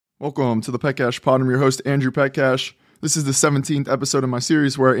Welcome to the Petcash Pod. I'm your host, Andrew Petcash. This is the 17th episode of my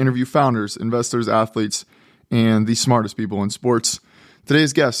series where I interview founders, investors, athletes, and the smartest people in sports.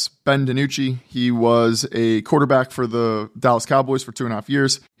 Today's guest, Ben DiNucci. He was a quarterback for the Dallas Cowboys for 2.5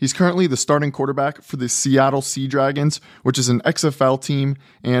 years. He's currently the starting quarterback for the Seattle Sea Dragons, which is an XFL team,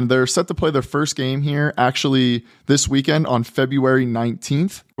 and they're set to play their first game here actually this weekend on February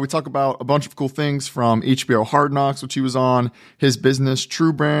 19th. We talk about a bunch of cool things from HBO Hard Knocks, which he was on, his business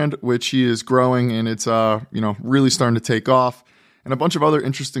True Brvnd, which he is growing, and it's really starting to take off, and a bunch of other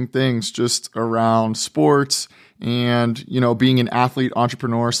interesting things just around sports and, being an athlete,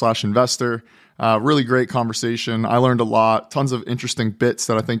 entrepreneur / investor. Really great conversation. I learned a lot, tons of interesting bits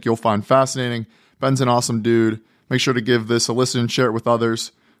that I think you'll find fascinating. Ben's an awesome dude. Make sure to give this a listen, share it with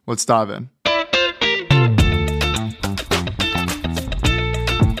others. Let's dive in.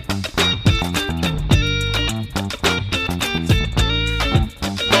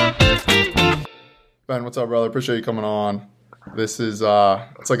 Ben, what's up, brother? Appreciate you coming on. This is,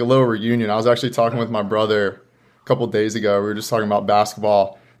 it's like a little reunion. I was actually talking with my brother a couple days ago. We were just talking about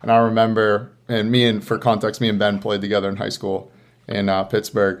basketball, and I remember, for context, me and Ben played together in high school in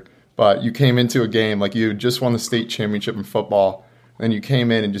Pittsburgh, but you came into a game, like you just won the state championship in football, and you came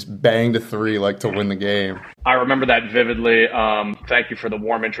in and just banged a three, to win the game. I remember that vividly. Thank you for the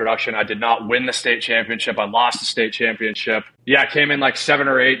warm introduction. I did not win the state championship. I lost the state championship. Yeah, I came in 7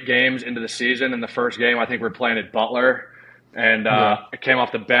 or 8 games into the season. In the first game, I think we were playing at Butler, and I came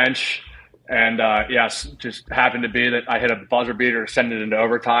off the bench. And, just happened to be that I hit a buzzer beater to send it into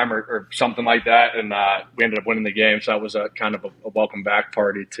overtime or something like that. And we ended up winning the game. So that was a kind of a welcome back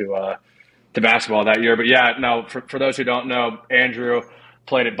party to basketball that year. But, for those who don't know, Andrew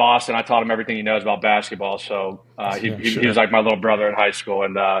played at Boston. I taught him everything he knows about basketball. So he was like my little brother in high school.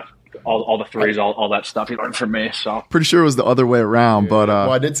 And all the threes, all that stuff he learned from me. So pretty sure it was the other way around. But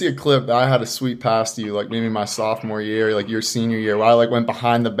well, I did see a clip that I had a sweep past you, maybe my sophomore year, your senior year, where I went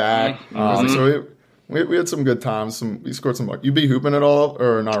behind the back. So we had some good times. We scored some. You be hooping at all,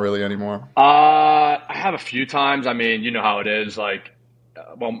 or not really anymore? I have a few times. I mean, you know how it is.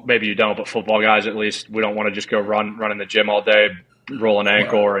 Well, maybe you don't, but football guys, at least, we don't want to just go run in the gym all day, roll an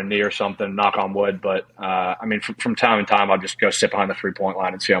ankle or a knee or something, knock on wood. But, from time to time, I'll just go sit behind the 3-point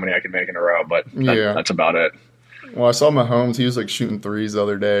line and see how many I can make in a row. But that's about it. Well, I saw Mahomes. He was shooting threes the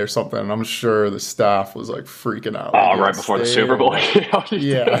other day or something. And I'm sure the staff was freaking out. Oh, right before the Super Bowl.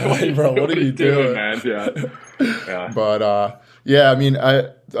 Yeah. Bro, what are you doing, man? Yeah. But,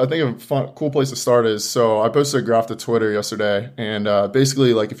 I think a cool place to start is, so I posted a graph to Twitter yesterday. And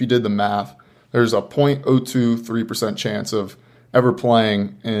basically, if you did the math, there's a 0.023% chance of ever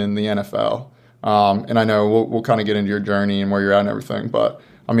playing in the NFL. And I know we'll kind of get into your journey and where you're at and everything, but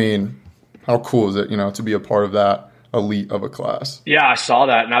how cool is it, to be a part of that elite of a class? Yeah, I saw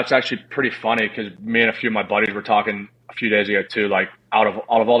that. And that's actually pretty funny because me and a few of my buddies were talking a few days ago too, out of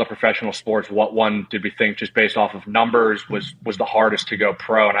all the professional sports, what one did we think just based off of numbers was the hardest to go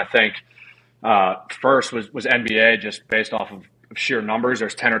pro? And I think first was NBA, just based off of sheer numbers.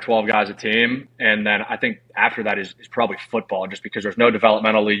 There's 10 or 12 guys a team. And then I think after that is probably football, just because there's no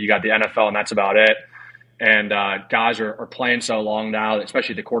developmental league. You got the NFL and that's about it. And guys are playing so long now,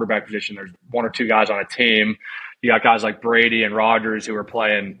 especially the quarterback position. There's 1 or 2 guys on a team. You got guys like Brady and Rodgers who are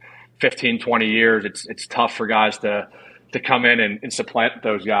playing 15, 20 years. It's tough for guys to come in and supplant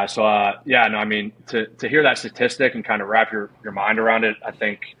those guys. So, to hear that statistic and kind of wrap your mind around it, I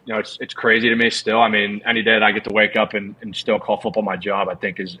think, it's crazy to me still. I mean, any day that I get to wake up and still call football my job, I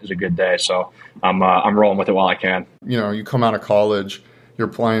think is a good day. So I'm rolling with it while I can. You come out of college, you're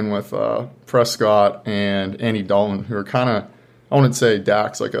playing with Prescott and Andy Dalton, who are kind of, I wouldn't say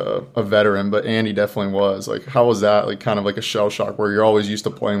Dak's a veteran, but Andy definitely was. How was that? Kind of a shell shock where you're always used to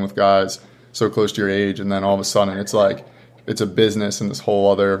playing with guys so close to your age, and then all of a sudden it's it's a business and this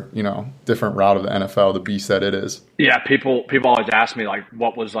whole other, different route of the NFL, the beast that it is. Yeah, people always ask me,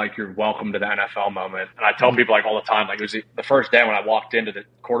 what was, your welcome to the NFL moment? And I tell people, all the time, it was the first day when I walked into the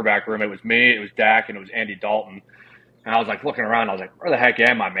quarterback room, it was me, it was Dak, and it was Andy Dalton. And I was, looking around, I was where the heck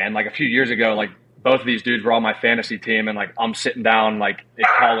am I, man? A few years ago, both of these dudes were on my fantasy team, and, I'm sitting down, at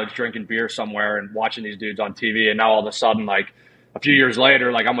college drinking beer somewhere and watching these dudes on TV. And now all of a sudden, a few years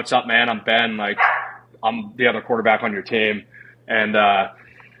later, I'm what's up, man? I'm Ben, I'm the other quarterback on your team. And that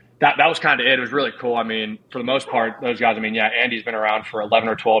was kind of it. It was really cool. I mean, for the most part, those guys, Andy's been around for 11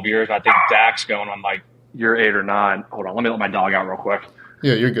 or 12 years. I think Dak's going on year 8 or 9. Hold on. Let me let my dog out real quick.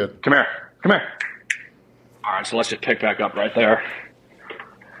 Yeah, you're good. Come here. All right. So let's just pick back up right there.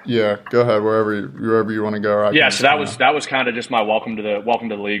 Yeah, go ahead wherever you want to go. Yeah, so that was kind of just my welcome to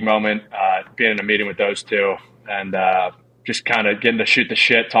the league moment. Being in a meeting with those two, and just kind of getting to shoot the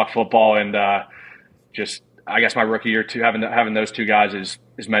shit, talk football, and just I guess my rookie year too, having those two guys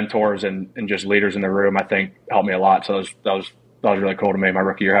as mentors and just leaders in the room, I think helped me a lot. So that was really cool to me, my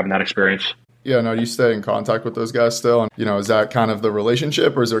rookie year, having that experience. Yeah, no, you stay in contact with those guys still? And, is that kind of the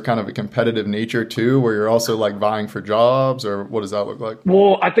relationship, or is there kind of a competitive nature too, where you're also like vying for jobs, or what does that look like?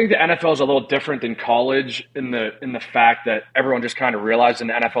 Well, I think the NFL is a little different than college in the fact that everyone just kind of realized in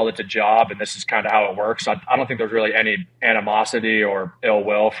the NFL it's a job and this is kind of how it works. I don't think there's really any animosity or ill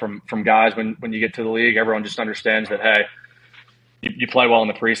will from guys when you get to the league. Everyone just understands that, hey, you play well in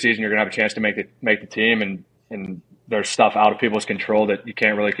the preseason, you're going to have a chance to make the team, and there's stuff out of people's control that you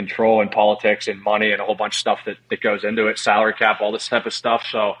can't really control, and politics and money and a whole bunch of stuff that goes into it, salary cap, all this type of stuff.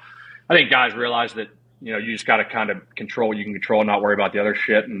 So I think guys realize that, you just got to kind of control what you can control and not worry about the other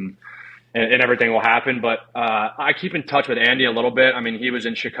shit, and everything will happen. But I keep in touch with Andy a little bit. I mean, he was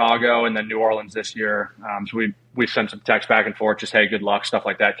in Chicago and then New Orleans this year. So we sent some texts back and forth, just, hey, good luck, stuff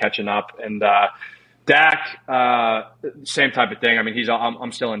like that, catching up. And Dak, same type of thing. I mean,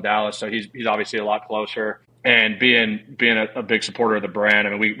 I'm still in Dallas, so he's obviously a lot closer. And being a big supporter of the brand,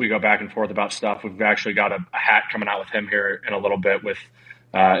 I mean, we go back and forth about stuff. We've actually got a hat coming out with him here in a little bit with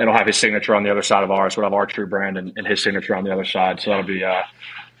it'll have his signature on the other side of ours. So we'll have our True Brand and his signature on the other side. So that'll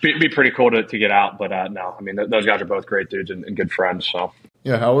be pretty cool to get out. But no, I mean, those guys are both great dudes and good friends. So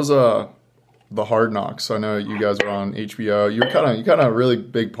yeah, how was the Hard Knocks? I know you guys were on HBO. You kind of a really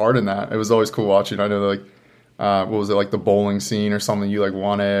big part in that. It was always cool watching. I know what was it, like the bowling scene or something you like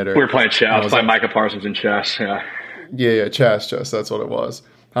wanted? Or, we were playing chess. I was playing Micah Parsons in chess. Yeah, chess. That's what it was.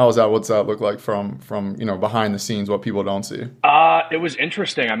 How was that? What's that look like from behind the scenes? What people don't see? It was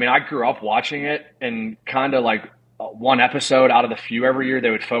interesting. I mean, I grew up watching it, and kind of like one episode out of the few every year, they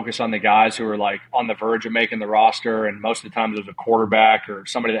would focus on the guys who were like on the verge of making the roster, and most of the time it was a quarterback or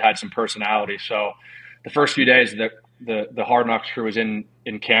somebody that had some personality. So the first few days the Hard Knocks crew was in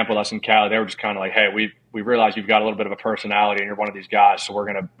camp with us in Cali. They were just kind of like, hey, we realize you've got a little bit of a personality and you're one of these guys, so we're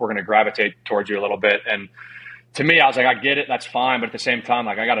gonna gravitate towards you a little bit. And to me, I was like, I get it, that's fine, but at the same time,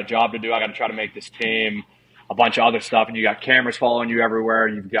 like, I got a job to do. I got to try to make this team, a bunch of other stuff, and you got cameras following you everywhere.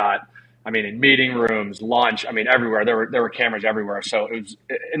 You've got, I mean, in meeting rooms, lunch, I mean, everywhere. There were cameras everywhere. So it was,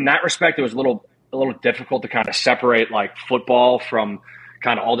 in that respect, it was a little difficult to kind of separate like football from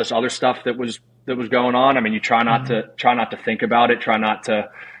kind of all this other stuff that was going on. I mean, you try not to think about it, try not to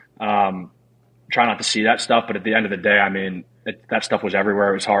see that stuff. But at the end of the day, I mean, that stuff was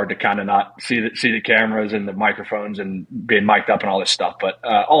everywhere. It was hard to kind of not see the cameras and the microphones and being mic'd up and all this stuff. But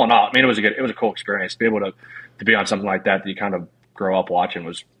all in all, I mean, it was a cool experience to be able to be on something like that you kind of grow up watching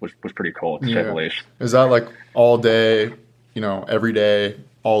was pretty cool, to say the least. Is that like all day, every day,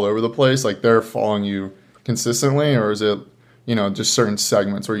 all over the place? Like they're following you consistently, or is it, just certain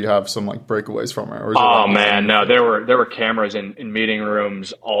segments where you have some like breakaways from it? Or is it man, no, there were cameras in meeting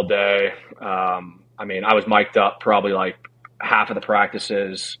rooms all day. I mean, I was mic'd up probably like half of the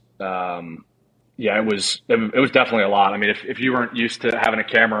practices. It was definitely a lot. I mean, if you weren't used to having a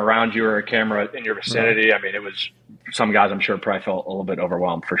camera around you or a camera in your vicinity, I mean, it was, some guys I'm sure probably felt a little bit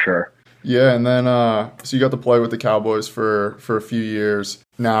overwhelmed for sure. Yeah, and then so you got to play with the Cowboys for a few years.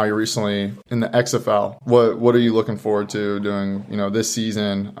 Now you're recently in the XFL. What are you looking forward to doing, this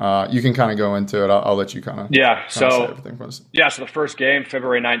season? You can kind of go into it. I'll let you kind of say everything for us. Yeah, so the first game,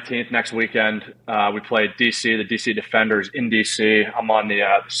 February 19th, next weekend, we played the DC Defenders in DC. I'm on the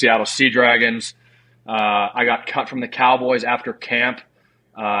Seattle Sea Dragons. I got cut from the Cowboys after camp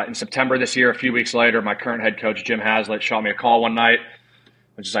in September this year. A few weeks later, my current head coach, Jim Haslett, shot me a call one night.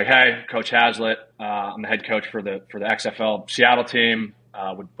 Which is like, hey, Coach Haslett, I'm the head coach for the XFL Seattle team.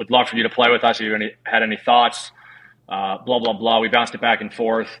 Would love for you to play with us if you had any thoughts. Blah, blah, blah. We bounced it back and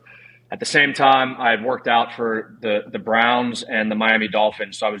forth. At the same time, I had worked out for the Browns and the Miami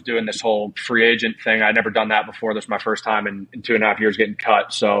Dolphins. So I was doing this whole free agent thing. I'd never done that before. This was my first time in 2.5 years getting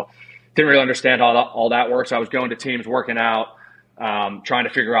cut. So didn't really understand how all that works. I was going to teams, working out, trying to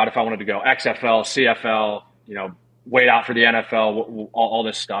figure out if I wanted to go XFL, CFL, wait out for the NFL, all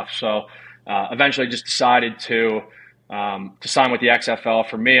this stuff. So eventually just decided to sign with the XFL.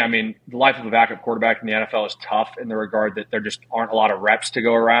 For me, I mean, the life of a backup quarterback in the NFL is tough in the regard that there just aren't a lot of reps to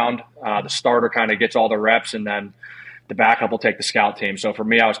go around. The starter kind of gets all the reps, and then the backup will take the scout team. So for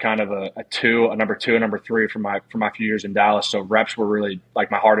me, I was kind of a number two, a number three for my few years in Dallas. So reps were really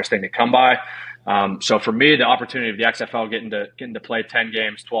like my hardest thing to come by. So for me, the opportunity of the XFL getting to play 10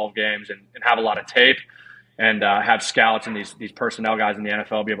 games, 12 games, and have a lot of tape, and have scouts and these personnel guys in the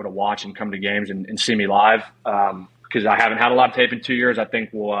NFL be able to watch and come to games and see me live, because I haven't had a lot of tape in 2 years, I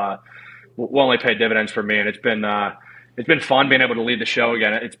think will only pay dividends for me. And it's been it's been fun being able to lead the show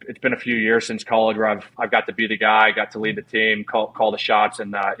again. It's been a few years since college where I've got to be the guy, got to lead the team, call the shots,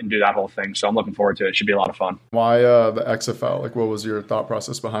 and do that whole thing. So I'm looking forward to it. It should be a lot of fun. Why the XFL? Like, what was your thought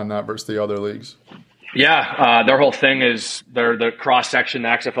process behind that versus the other leagues? Yeah, their whole thing is they're the cross section. The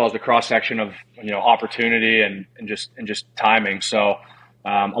XFL is the cross section of opportunity and just timing. So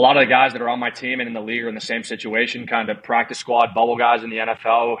a lot of the guys that are on my team and in the league are in the same situation, kind of practice squad bubble guys in the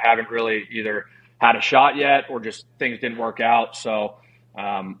NFL who haven't really either had a shot yet or just things didn't work out. So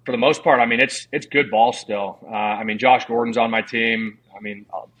for the most part, I mean, it's good ball still. I mean, Josh Gordon's on my team. I mean,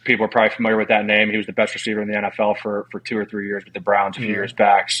 people are probably familiar with that name. He was the best receiver in the NFL for 2 or 3 years with the Browns a few years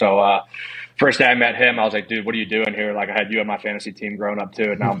back. So first day I met him, I was like, dude, what are you doing here? Like, I had you on my fantasy team growing up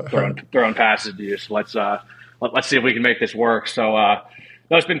too, and now I'm throwing passes to you. So let's see if we can make this work. So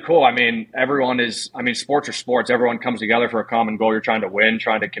it's been cool. I mean, sports are sports. Everyone comes together for a common goal. You're trying to win,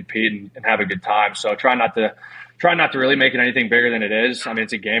 trying to compete and have a good time. So try not to really make it anything bigger than it is. I mean,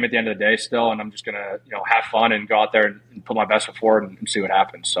 it's a game at the end of the day still, and I'm just going to, have fun and go out there and put my best foot forward and see what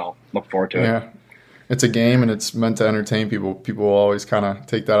happens. So look forward to it. Yeah. It's a game and it's meant to entertain people. People will always kind of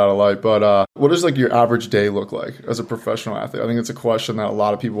take that out of light. But what does like your average day look like as a professional athlete? I think it's a question that a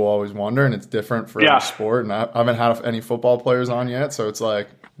lot of people always wonder, and it's different for every sport. And I haven't had any football players on yet, so it's like,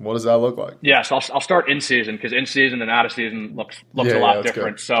 what does that look like? Yeah, so I'll start in season, because in season and out of season looks a lot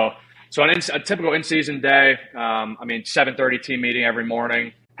different. Good. So a typical in-season day, 7:30 team meeting every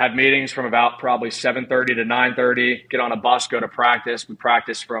morning. Have meetings from about probably 7:30 to 9:30. Get on a bus, go to practice. We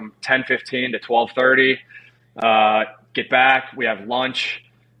practice from 10:15 to 12:30. Get back. We have lunch,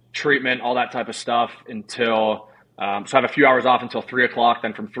 treatment, all that type of stuff until. So I have a few hours off until 3 o'clock.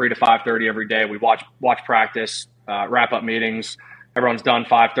 Then from 3 to 5:30 every day, we watch practice, wrap up meetings. Everyone's done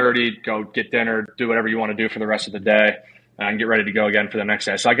 5:30. Go get dinner. Do whatever you want to do for the rest of the day. And get ready to go again for the next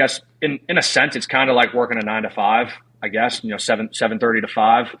day. So I guess in a sense, it's kind of like working a 9 to 5, I guess, 7:30 to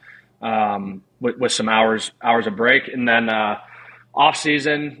 5, with some hours of break. And then off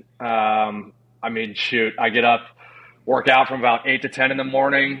season, I get up, work out from about 8 to 10 in the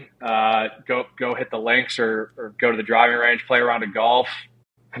morning, go hit the links or go to the driving range, play around of golf.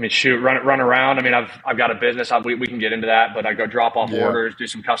 Run around. I mean, I've got a business. We can get into that, but I go drop off orders, do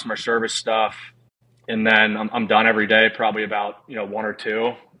some customer service stuff. And then I'm done every day, probably about, 1 or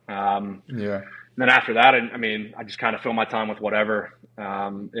 2. And then after that, I just kind of fill my time with whatever.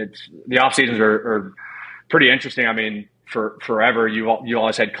 The off seasons are pretty interesting. I mean, for forever, you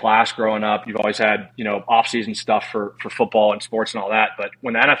always had class growing up. You've always had, off season stuff for football and sports and all that. But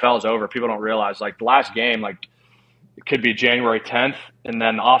when the NFL is over, people don't realize, like, the last game, like, it could be January 10th, and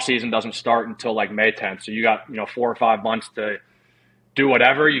then the off season doesn't start until like May 10th. So you got, 4 or 5 months to do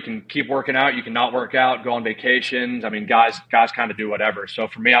whatever. You can keep working out, you can not work out, go on vacations. I mean, guys kind of do whatever. So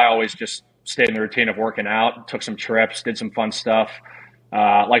for me, I always just stayed in the routine of working out, took some trips, did some fun stuff.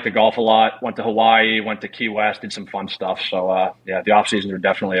 Like to golf a lot, went to Hawaii, went to Key West, did some fun stuff. So the off seasons are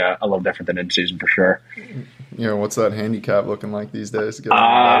definitely a little different than in season for sure. What's that handicap looking like these days?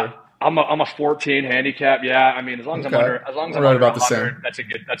 I'm a 14 handicap. Yeah, I mean, as long as I'm under 100, that's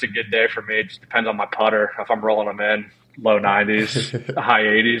a good day for me. It just depends on my putter. If I'm rolling them in, low 90s, high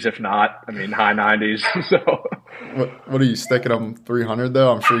 80s. If not, high 90s. So, what are you sticking them 300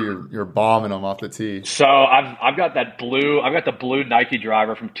 though? I'm sure you're bombing them off the tee. So I've got the blue Nike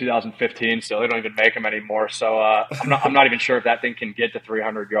driver from 2015. So they don't even make them anymore. So I'm not even sure if that thing can get to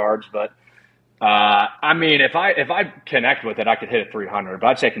 300 yards, but. If I connect with it, I could hit it 300, but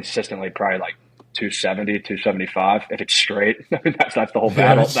I'd say consistently probably like 270, 275 if it's straight. That's the whole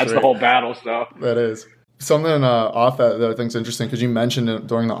battle. That's the whole battle. So that is something off that I think is interesting, because you mentioned it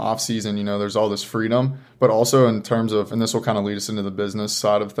during the off season. There's all this freedom, but also in terms of, and this will kind of lead us into the business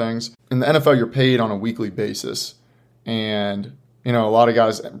side of things. In the NFL, you're paid on a weekly basis, and a lot of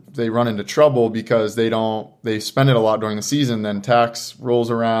guys, they run into trouble because they spend it a lot during the season. Then tax rolls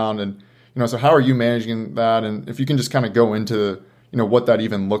around and. So how are you managing that? And if you can just kind of go into, what that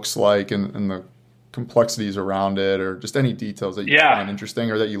even looks like and the complexities around it, or just any details that you find interesting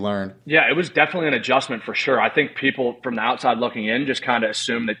or that you learned. Yeah, it was definitely an adjustment for sure. I think people from the outside looking in just kind of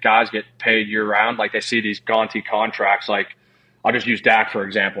assume that guys get paid year round. Like they see these gaunty contracts. Like I'll just use Dak, for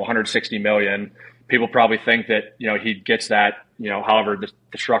example, $160 million. People probably think that, he gets that, however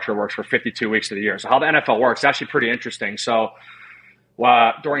the structure works for 52 weeks of the year. So how the NFL works, it's actually pretty interesting. So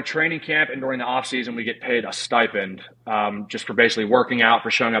during training camp and during the off season, we get paid a stipend just for basically working out, for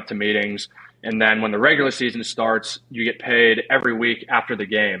showing up to meetings. And then when the regular season starts, you get paid every week after the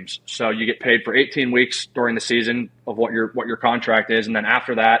games. So you get paid for 18 weeks during the season of what your contract is. And then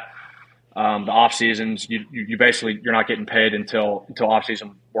after that, the off seasons, you basically, you're not getting paid until off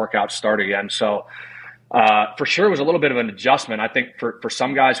season workouts start again. So For sure, it was a little bit of an adjustment. I think for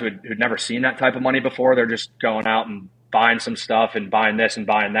some guys who'd never seen that type of money before, they're just going out and buying some stuff and buying this and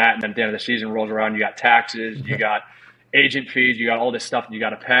buying that. And then at the end of the season rolls around, you got taxes, you got agent fees, you got all this stuff that you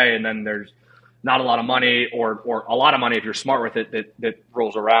got to pay. And then there's not a lot of money or a lot of money if you're smart with it that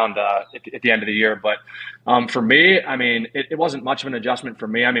rolls around at the end of the year. But for me, I mean, it wasn't much of an adjustment for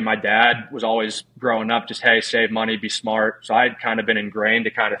me. I mean, my dad was always growing up just, hey, save money, be smart. So I'd kind of been ingrained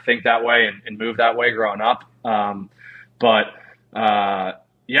to kind of think that way and move that way growing up. Yeah,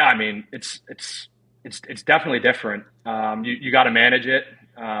 I mean, it's definitely different. You got to manage it.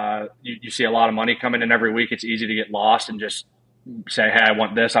 You see a lot of money coming in every week. It's easy to get lost and just say, hey, I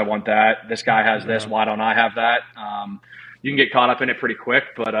want this, I want that. This guy has this. Why don't I have that? You can get caught up in it pretty quick.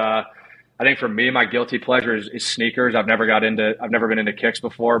 But I think for me, my guilty pleasure is sneakers. I've never been into kicks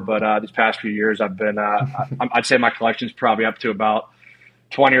before, but these past few years, I've been. I'd say my collection's probably up to about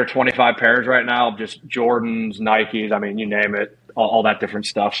 20 or 25 pairs right now of just Jordans, Nikes. I mean, you name it, all that different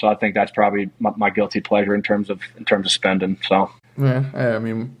stuff. So I think that's probably my guilty pleasure in terms of spending. So. Yeah, I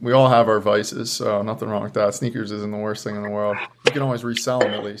mean, we all have our vices, so nothing wrong with that. Sneakers isn't the worst thing in the world. You can always resell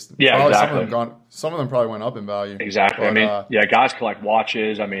them at least. Yeah, probably exactly. Some of them probably went up in value. Exactly. But, I mean, guys collect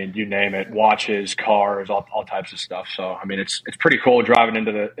watches. I mean, you name it, watches, cars, all types of stuff. So, I mean, it's pretty cool driving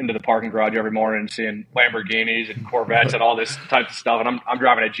into the parking garage every morning and seeing Lamborghinis and Corvettes and all this type of stuff. And I'm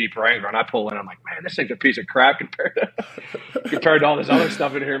driving a Jeep Wrangler, and I pull in. I'm like, man, this thing's a piece of crap compared to all this other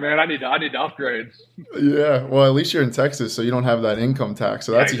stuff in here, man. I need to upgrade. Yeah, well, at least you're in Texas, so you don't have that income tax.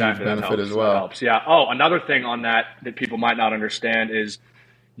 So that's exactly. a huge benefit as well. That helps. Yeah. Oh, another thing on that people might not understand is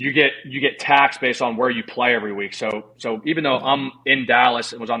you get taxed based on where you play every week. So even though I'm in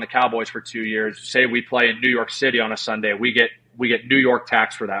Dallas and was on the Cowboys for 2 years, say we play in New York City on a Sunday, we get New York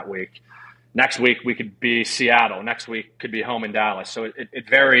tax for that week. Next week we could be Seattle. Next week could be home in Dallas. So it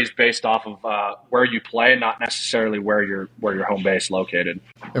varies based off of where you play, not necessarily where your home base is located.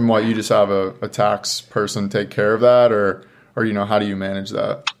 And what, you just have a tax person take care of that, or how do you manage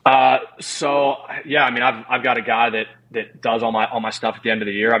that? So yeah, I mean, I've got a guy that does all my stuff at the end of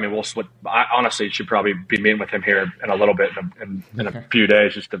the year. I mean, we'll split. I honestly should probably be meeting with him here in a little bit in a few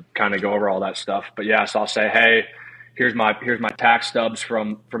days just to kind of go over all that stuff. But yeah, so I'll say, hey, here's my tax stubs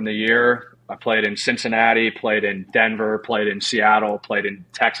from the year. I played in Cincinnati, played in Denver, played in Seattle, played in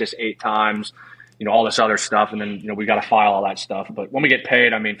Texas 8 times. All this other stuff, and then we got to file all that stuff. But when we get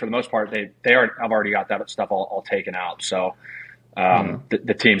paid, I mean, for the most part, I've already got that stuff all taken out. So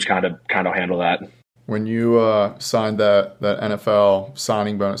the teams kind of handle that. When you signed that NFL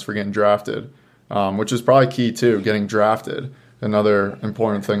signing bonus for getting drafted, which is probably key too, getting drafted, another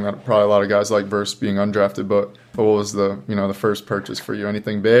important thing that probably a lot of guys like versus being undrafted. But what was the first purchase for you?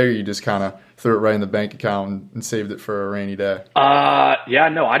 Anything big, or you just kind of threw it right in the bank account and saved it for a rainy day? Yeah,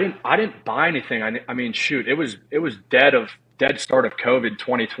 no, I didn't buy anything. I mean, shoot, it was dead start of COVID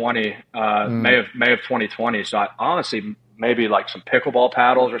 2020, May of 2020. So I honestly maybe like some pickleball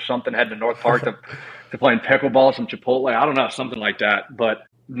paddles or something, heading to North Park to playing pickleball, some Chipotle, I don't know, something like that. But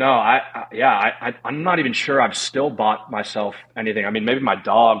no, I'm not even sure I've still bought myself anything. I mean, maybe my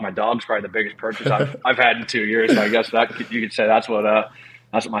dog's probably the biggest purchase I've had in 2 years. So I guess you could say that's what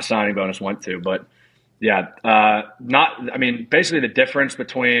my signing bonus went to. But yeah, basically the difference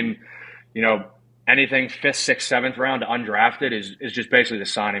between, anything 5th, 6th, 7th round to undrafted is just basically the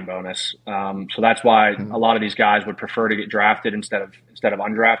signing bonus. So that's why a lot of these guys would prefer to get drafted instead of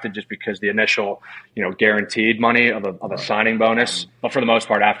undrafted, just because the initial, guaranteed money of a signing bonus. But for the most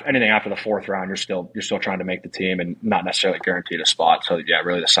part, anything after the 4th round, you're still trying to make the team and not necessarily guaranteed a spot. So yeah,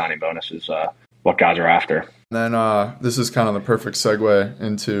 really the signing bonus is what guys are after. And then this is kind of the perfect segue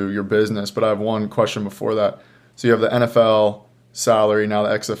into your business, but I have one question before that. So you have the NFL salary, now the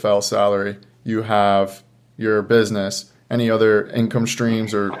XFL salary. You have your business. Any other income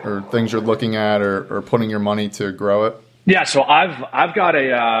streams or things you're looking at or putting your money to grow it? Yeah, so I've got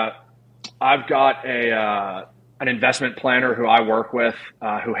an investment planner who I work with,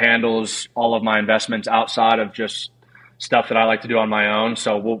 who handles all of my investments outside of just stuff that I like to do on my own.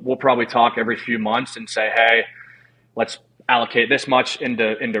 So we'll probably talk every few months and say, hey, let's allocate this much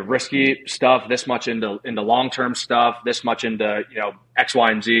into risky stuff, this much into long-term stuff, this much into X,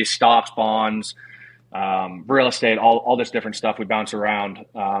 Y, and Z, stocks, bonds, real estate, all this different stuff we bounce around.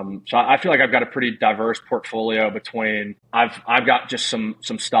 So I feel like I've got a pretty diverse portfolio between I've got just some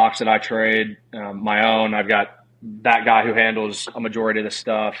stocks that I trade, my own. I've got that guy who handles a majority of the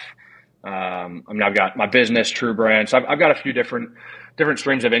stuff. I've got my business, True Brvnd. So I've got a few different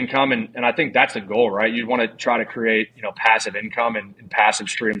streams of income. And I think that's the goal, right? You want to try to create, passive income and passive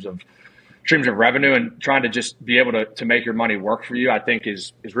streams streams of revenue, and trying to just be able to make your money work for you, I think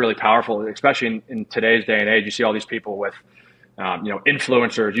is really powerful, especially in today's day and age. You see all these people with,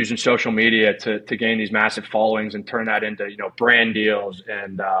 influencers using social media to gain these massive followings and turn that into, brand deals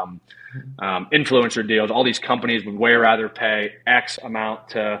and influencer deals. All these companies would way rather pay X amount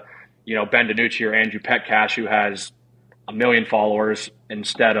to, Ben DiNucci or Andrew Petcash, who has 1 million followers,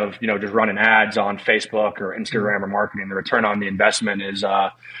 instead of, just running ads on Facebook or Instagram or marketing. The return on the investment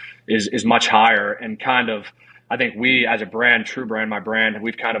is much higher. And kind of, I think we as a brand, True Brvnd, my brand,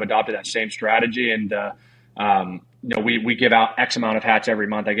 we've kind of adopted that same strategy. And, we give out X amount of hats every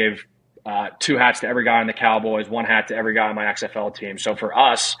month. I gave 2 hats to every guy on the Cowboys, 1 hat to every guy on my XFL team. So for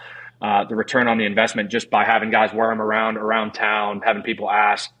us, the return on the investment, just by having guys wear them around town, having people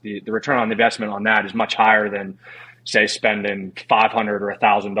ask, the return on the investment on that is much higher than, say, spending $500 or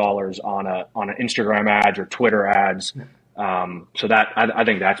 $1,000 on an Instagram ads or Twitter ads. So that I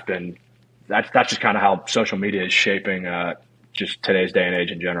think that's just kind of how social media is shaping just today's day and age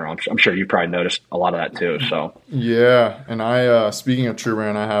in general. I'm sure you probably noticed a lot of that too. So yeah, and I speaking of True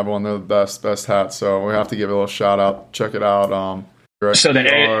Brvnd, I have one of the best hats. So we have to give it a little shout out. Check it out. So the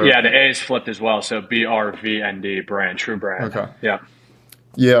A is flipped as well. So BRVND brand, True Brvnd. Okay. Yeah.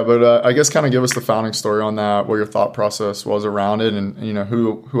 Yeah, but I guess kind of give us the founding story on that, what your thought process was around it, and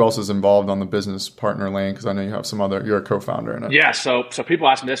who else is involved on the business partner lane, because I know you have you're a co-founder in it. Yeah, so people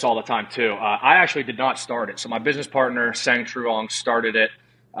ask me this all the time too. I actually did not start it. So my business partner, Sang Truong, started it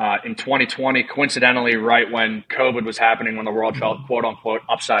in 2020, coincidentally right when COVID was happening, when the world felt quote unquote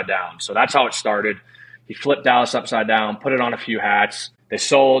upside down. So that's how it started. He flipped Dallas upside down, put it on a few hats. They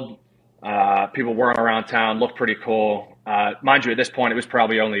sold. People wearing around town, looked pretty cool. Mind you, at this point, it was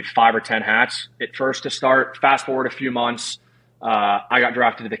probably only 5 or 10 hats at first to start. Fast forward a few months, I got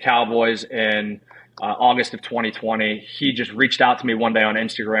drafted to the Cowboys in August of 2020. He just reached out to me one day on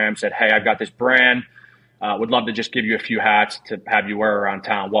Instagram, said, "Hey, I've got this brand. Would love to just give you a few hats to have you wear around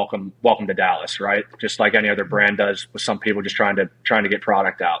town. Welcome to Dallas," right? Just like any other brand does with some people just trying to get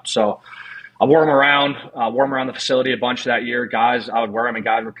product out. So I wore them around the facility a bunch that year. Guys, I would wear them, and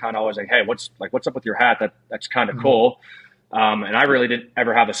guys were kind of always like, "Hey, what's up with your hat? That's kind of cool." And I really didn't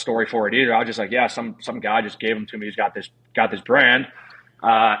ever have a story for it either. I was just like, yeah, some guy just gave them to me. He's got this brand.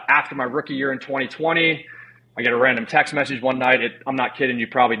 After my rookie year in 2020, I get a random text message one night. I'm not kidding you,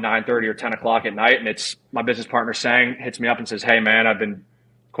 probably 9:30 or 10 o'clock at night, and it's my business partner Sang hits me up and says, "Hey man, I've been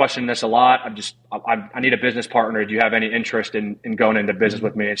questioning this a lot. I need a business partner. Do you have any interest in going into business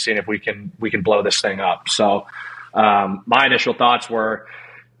with me and seeing if we can blow this thing up?" So my initial thoughts were,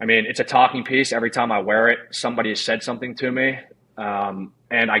 it's a talking piece. Every time I wear it, somebody has said something to me.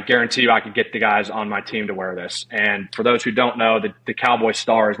 And I guarantee you I could get the guys on my team to wear this. And for those who don't know, the Cowboy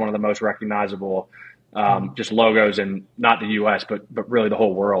Star is one of the most recognizable just logos in not the U.S., but really the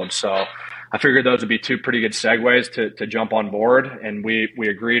whole world. So I figured those would be 2 pretty good segues to jump on board. And we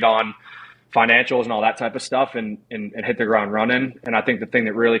agreed on financials and all that type of stuff and hit the ground running. And I think the thing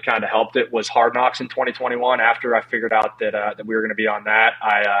that really kind of helped it was Hard Knocks in 2021. After I figured out that we were going to be on that,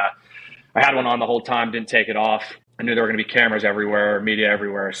 I had one on the whole time, didn't take it off. I knew there were going to be cameras everywhere, media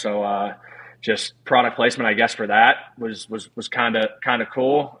everywhere. So just product placement, I guess, for that was kind of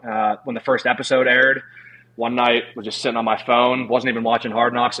cool. When the first episode aired, one night was just sitting on my phone, wasn't even watching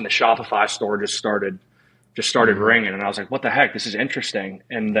Hard Knocks, and the Shopify store just started ringing, and I was like, "What the heck? This is interesting."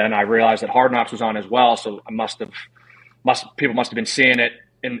 And then I realized that Hard Knocks was on as well, so people must have been seeing it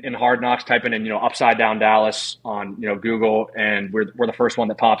in Hard Knocks, typing in upside down Dallas on Google, and we're the first one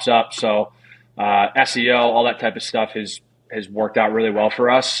that pops up. So SEO, all that type of stuff has worked out really well for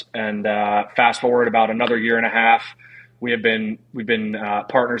us. And fast forward about another year and a half, we've been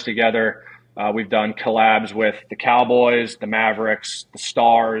partners together. We've done collabs with the Cowboys, the Mavericks, the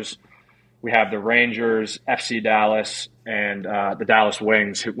Stars. We have the Rangers, FC Dallas, and the Dallas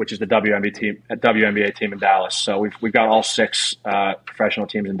Wings, which is the WNBA team in Dallas. So we've got all 6 professional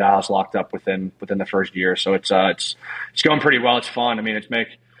teams in Dallas locked up within the first year. So it's going pretty well. It's fun. It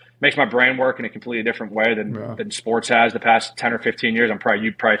makes my brain work in a completely different way than sports has the past 10 or 15 years.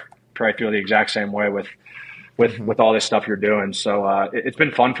 You probably feel the exact same way with all this stuff you're doing. So it's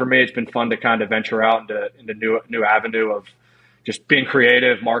been fun for me. It's been fun to kind of venture out into new avenue of just being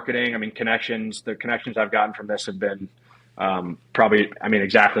creative, marketing. The connections I've gotten from this have been probably,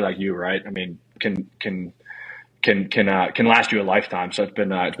 exactly like you, right? Can last you a lifetime. So it's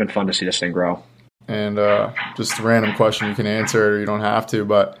been fun to see this thing grow. And just a random question, you can answer it or you don't have to,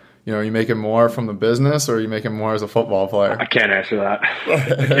 but you making more from the business or are you making more as a football player? I can't answer that.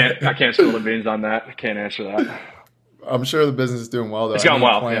 I can't spill the beans on that. I can't answer that. I'm sure the business is doing well though. It's going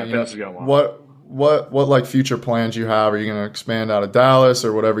well. Yeah, business is going well. what like future plans you have? Are you going to expand out of Dallas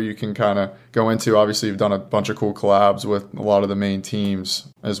or whatever you can kind of go into? Obviously, you've done a bunch of cool collabs with a lot of the main teams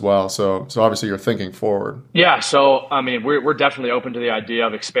as well. So obviously you're thinking forward. Yeah. So, I mean, we're definitely open to the idea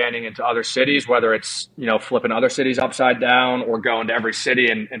of expanding into other cities, whether it's, flipping other cities upside down or going to every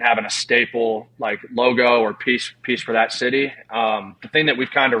city and having a staple like logo or piece for that city. The thing that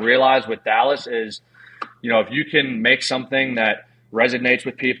we've kind of realized with Dallas is, if you can make something that resonates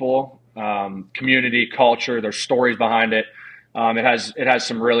with people, community, culture, there's stories behind it. It has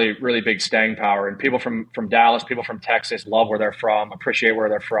some really, really big staying power, and people from Dallas, people from Texas love where they're from, appreciate where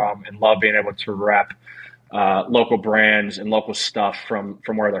they're from, and love being able to rep local brands and local stuff from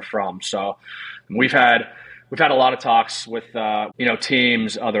where they're from. So we've had a lot of talks with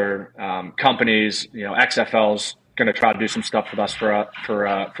teams, other companies. XFL's going to try to do some stuff with us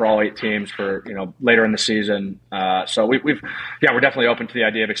for all 8 teams for later in the season. So we're definitely open to the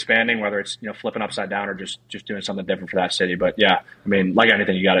idea of expanding, whether it's flipping upside down or just doing something different for that city. But yeah, I mean, like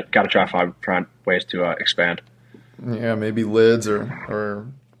anything, you got to try to find ways to expand. Yeah, maybe lids or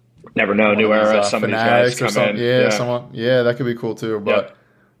never know, new era. Some of these guys come in. Yeah, that could be cool too. But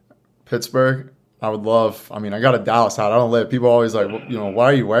Pittsburgh, I would love. I mean, I got a Dallas hat. I don't live. People always like, why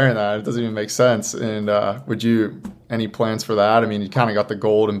are you wearing that? It doesn't even make sense. And would you any plans for that? I mean, you kind of got the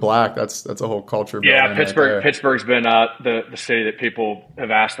gold and black. That's a whole culture. Yeah, Pittsburgh's been the city that people have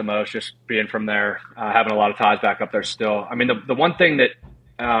asked the most. Just being from there, having a lot of ties back up there still. I mean, the one thing that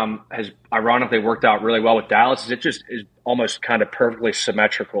has ironically worked out really well with Dallas is it just is almost kind of perfectly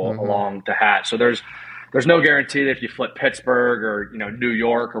symmetrical along the hat. So there's no guarantee that if you flip Pittsburgh or New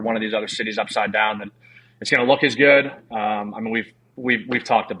York or one of these other cities upside down, that it's going to look as good. I mean, we've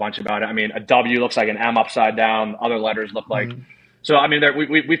talked a bunch about it. I mean, a W looks like an M upside down. Other letters look like. So I mean,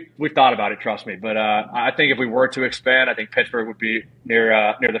 we've thought about it. Trust me. But I think if we were to expand, I think Pittsburgh would be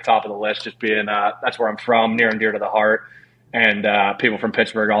near the top of the list. Just being that's where I'm from, near and dear to the heart. And people from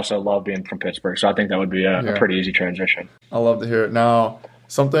Pittsburgh also love being from Pittsburgh. So I think that would be a pretty easy transition. I love to hear it. Now,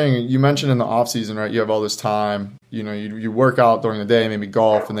 something you mentioned in the off season, right? You have all this time, you work out during the day, maybe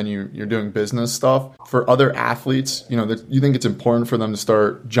golf, and then you're doing business stuff. For other athletes, you think it's important for them to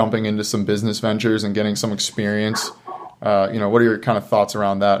start jumping into some business ventures and getting some experience. What are your kind of thoughts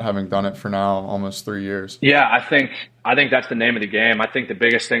around that, having done it for now almost 3 years? Yeah, I think that's the name of the game. I think the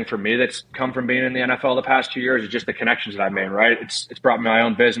biggest thing for me that's come from being in the NFL the past 2 years is just the connections that I've made, right? It's brought me my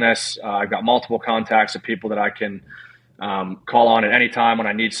own business. I've got multiple contacts of people that I can call on at any time when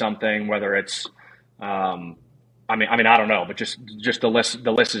I need something, whether it's, I don't know, but just the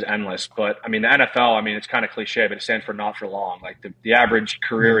list is endless. But I mean, the NFL, I mean, it's kind of cliche, but it stands for not for long. Like the average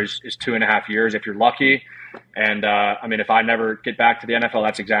career is 2.5 years if you're lucky. And I mean, if I never get back to the NFL,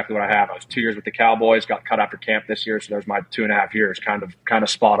 that's exactly what I have. I was 2 years with the Cowboys, got cut after camp this year, so there's my 2.5 years, kind of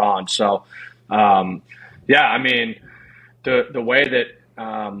spot on. So, I mean, the way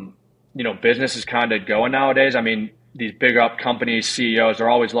that business is kind of going nowadays. I mean, these big up companies, CEOs are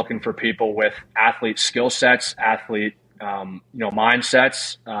always looking for people with athlete skill sets, athlete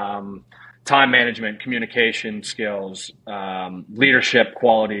mindsets, time management, communication skills, leadership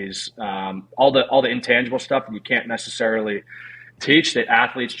qualities, all the intangible stuff that you can't necessarily teach that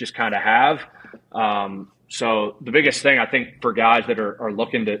athletes just kind of have. So the biggest thing I think for guys that are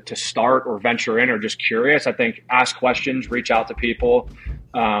looking to start or venture in or just curious, I think ask questions, reach out to people.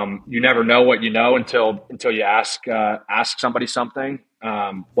 You never know what you know until you ask somebody something.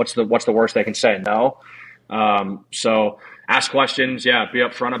 What's the worst they can say? No. So ask questions. Yeah. Be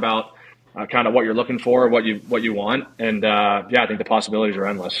upfront about kind of what you're looking for, what you want. And I think the possibilities are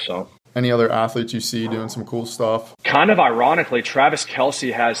endless. So. Any other athletes you see doing some cool stuff? Kind of ironically, Travis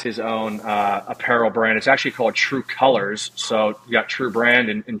Kelce has his own apparel brand. It's actually called True Colors. So you got True Brand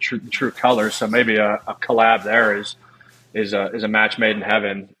and True Colors. So maybe a collab there is a match made in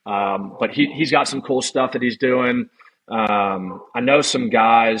heaven. But he's got some cool stuff that he's doing. I know some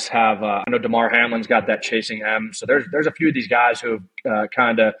guys have. I know Damar Hamlin's got that Chasing M. So there's a few of these guys who have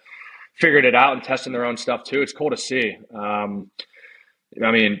kind of figured it out and testing their own stuff too. It's cool to see. I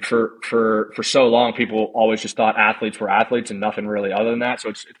mean, for so long, people always just thought athletes were athletes and nothing really other than that. So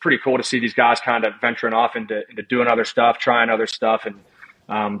it's pretty cool to see these guys kind of venturing off into doing other stuff, trying other stuff,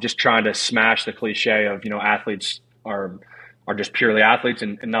 and just trying to smash the cliche of athletes are just purely athletes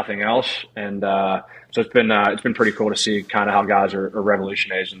and nothing else. And so it's been pretty cool to see kind of how guys are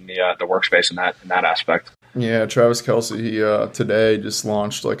revolutionizing the workspace in that aspect. Yeah, Travis Kelce, he today just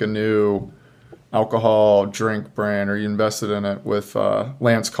launched like a new alcohol drink brand, or he invested in it with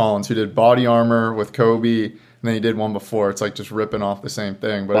Lance Collins, who did Body Armor with Kobe, and then he did one before. It's like just ripping off the same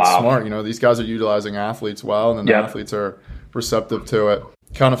thing, but It's smart. These guys are utilizing athletes well, and then the athletes are receptive to it.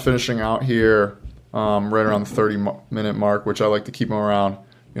 Kind of finishing out here, right around the 30-minute mark, which I like to keep them around.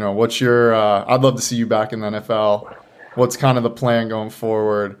 What's your I'd love to see you back in the NFL. What's kind of the plan going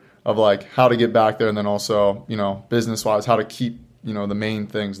forward of like how to get back there, and then also, business wise, how to keep, the main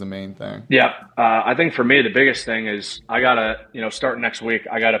thing. Yeah. I think for me, the biggest thing is I got to, starting next week,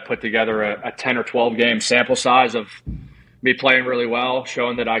 I got to put together a 10 or 12 game sample size of me playing really well,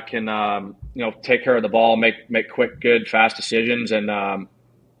 showing that I can, take care of the ball, make quick, good, fast decisions, and,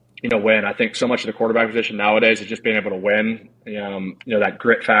 win. I think so much of the quarterback position nowadays is just being able to win. That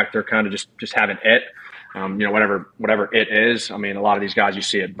grit factor, kind of just having it. Whatever it is. I mean, a lot of these guys you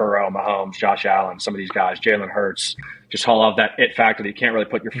see it, Burrow, Mahomes, Josh Allen, some of these guys, Jalen Hurts, just all have that it factor that you can't really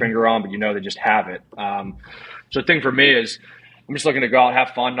put your finger on, but they just have it. So the thing for me is I'm just looking to go out, have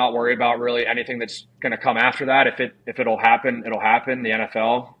fun, not worry about really anything that's going to come after that. If it'll happen, it'll happen. The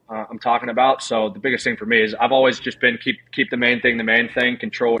NFL I'm talking about. So the biggest thing for me is I've always just been keep the main thing,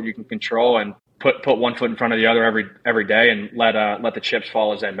 control what you can control, and put one foot in front of the other every day, and let the chips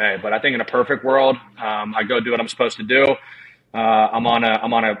fall as they may. But I think in a perfect world, I go do what I'm supposed to do. I'm on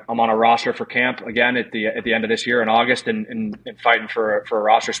a roster for camp again at the end of this year in August, and fighting for a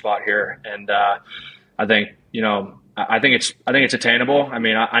roster spot here. And I think I think it's attainable. I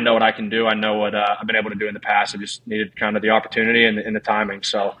mean, I know what I can do. I know what I've been able to do in the past. I just needed kind of the opportunity and the timing.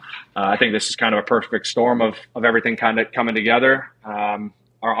 So I think this is kind of a perfect storm of everything kind of coming together.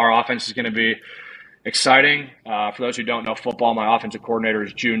 Our offense is going to be exciting. For those who don't know football, my offensive coordinator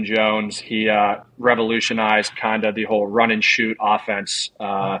is June Jones. He revolutionized kind of the whole run and shoot offense.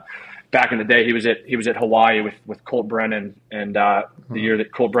 Back in the day, he was at Hawaii with Colt Brennan, and the year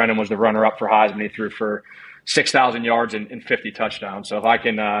that Colt Brennan was the runner-up for Heisman, he threw for 6,000 yards and 50 touchdowns. So if I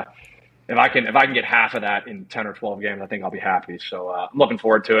can get half of that in 10 or 12 games, I think I'll be happy. So I'm looking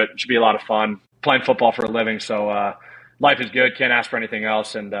forward to it. It should be a lot of fun playing football for a living. So life is good. Can't ask for anything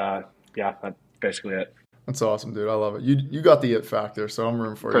else. And that's basically it. That's awesome, dude. I love it. You got the it factor, so I'm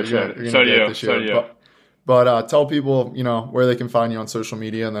rooting for you. Appreciate it. So do you. But tell people, where they can find you on social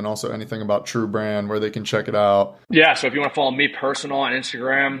media, and then also anything about True Brvnd, where they can check it out. Yeah, so if you want to follow me personal on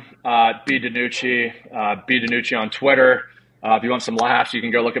Instagram, DiNucci on Twitter. If you want some laughs, you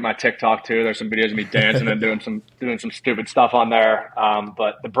can go look at my TikTok too. There's some videos of me dancing and doing some stupid stuff on there.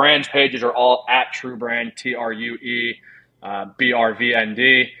 But the brand's pages are all at True Brvnd,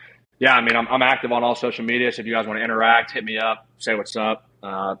 TrueBrvnd. Yeah, I mean, I'm active on all social media, so if you guys want to interact, hit me up, say what's up.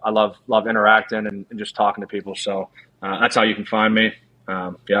 I love interacting and just talking to people. So that's how you can find me.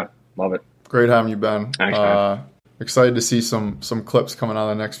 Love it. Great having you, Ben. Thanks, man. Excited to see some clips coming out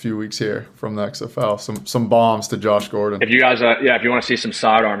of the next few weeks here from the XFL. Some bombs to Josh Gordon. If you guys, if you want to see some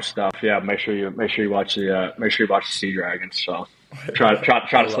sidearm stuff, make sure you watch the Sea Dragons. So try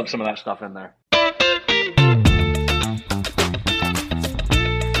to slip some of that stuff in there.